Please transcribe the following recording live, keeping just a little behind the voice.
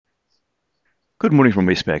Good morning from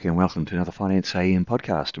Westpac and welcome to another Finance AM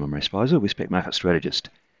podcast. I'm Ray Spicer, Westpac market strategist.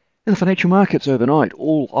 In the financial markets overnight,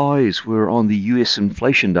 all eyes were on the US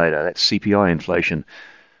inflation data, that's CPI inflation.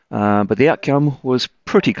 But the outcome was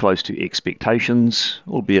pretty close to expectations,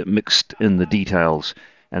 albeit mixed in the details,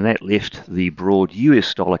 and that left the broad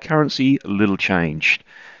US dollar currency little changed.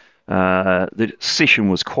 The session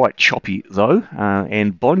was quite choppy though,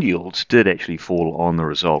 and bond yields did actually fall on the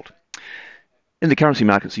result. In the currency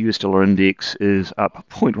markets, the US dollar index is up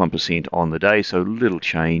 0.1% on the day, so little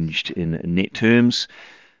changed in net terms.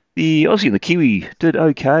 The Aussie and the Kiwi did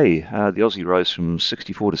okay. The Aussie rose from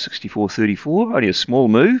 64 to 64.34, only a small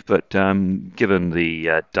move, but given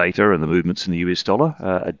the data and the movements in the US dollar,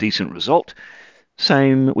 a decent result.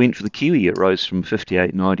 Same went for the Kiwi. It rose from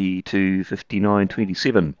 58.90 to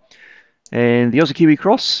 59.27. And the Aussie Kiwi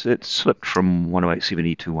cross, it slipped from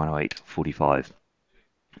 108.70 to 108.45.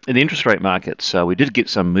 In the interest rate markets, we did get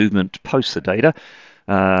some movement post the data.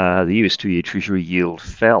 The US two-year Treasury yield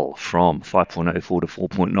fell from 5.04 to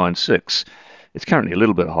 4.96. It's currently a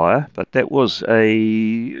little bit higher, but that was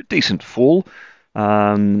a decent fall,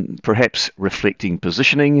 perhaps reflecting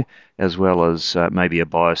positioning as well as maybe a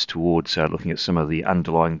bias towards looking at some of the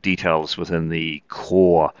underlying details within the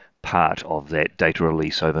core part of that data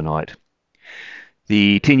release overnight.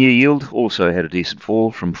 The 10-year yield also had a decent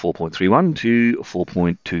fall from 4.31 to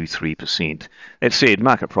 4.23%. That said,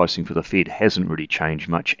 market pricing for the Fed hasn't really changed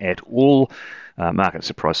much at all. Markets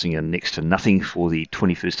are pricing in next to nothing for the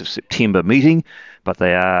 21st of September meeting, but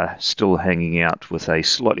they are still hanging out with a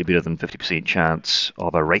slightly better than 50% chance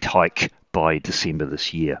of a rate hike by December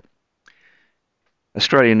this year.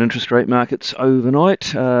 Australian interest rate markets overnight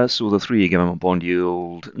saw the three-year government bond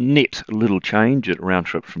yield net little change. It round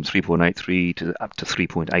trip from 3.83 to up to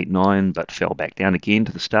 3.89, but fell back down again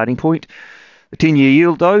to the starting point. The 10-year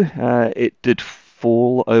yield, though, it did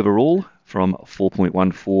fall overall from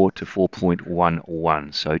 4.14 to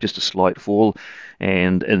 4.11, so just a slight fall,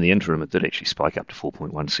 and in the interim it did actually spike up to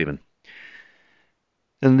 4.17.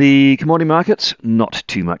 In the commodity markets, not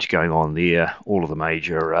too much going on there. All of the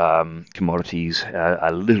major commodities,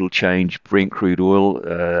 a little change. Brent crude oil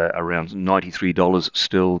around $93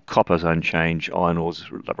 still. Copper's unchanged. Iron ore's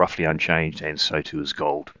roughly unchanged, and so too is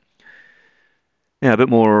gold. Now, a bit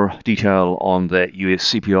more detail on that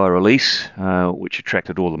US CPI release, which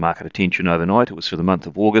attracted all the market attention overnight. It was for the month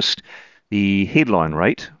of August. The headline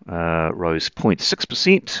rate rose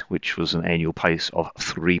 0.6%, which was an annual pace of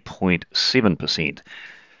 3.7%.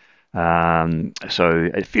 So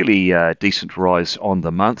a fairly decent rise on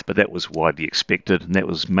the month, but that was widely expected, and that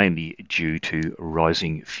was mainly due to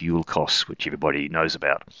rising fuel costs, which everybody knows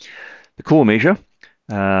about. The core measure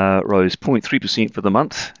rose 0.3% for the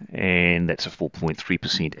month, and that's a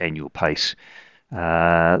 4.3% annual pace.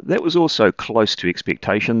 That was also close to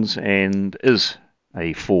expectations and is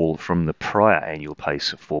a fall from the prior annual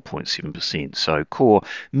pace of 4.7%. So core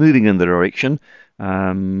moving in the direction,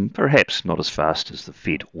 perhaps not as fast as the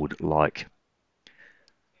Fed would like.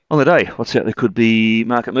 On the day, what's out there could be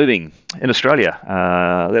market moving. In Australia,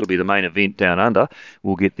 that'll be the main event down under.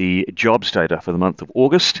 We'll get the jobs data for the month of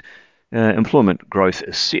August. Employment growth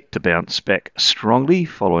is set to bounce back strongly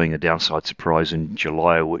following a downside surprise in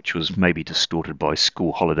July, which was maybe distorted by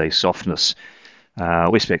school holiday softness.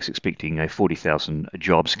 Westpac's expecting a 40,000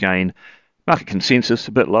 jobs gain. Market consensus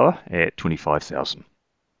a bit lower at 25,000.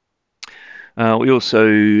 We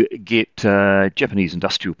also get Japanese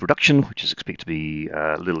industrial production, which is expected to be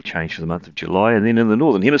little change for the month of July. And then in the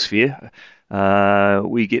Northern Hemisphere,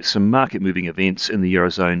 we get some market-moving events in the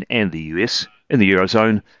Eurozone and the US. In the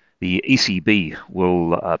Eurozone, the ECB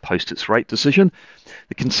will post its rate decision.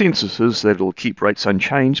 The consensus is that it'll keep rates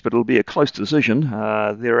unchanged, but it'll be a close decision.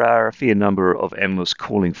 There are a fair number of analysts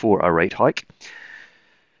calling for a rate hike.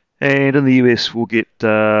 And in the US, we'll get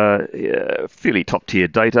fairly top-tier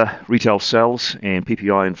data, retail sales and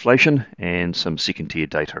PPI inflation, and some second-tier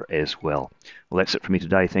data as well. Well, that's it from me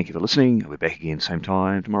today. Thank you for listening. I'll be back again same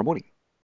time tomorrow morning.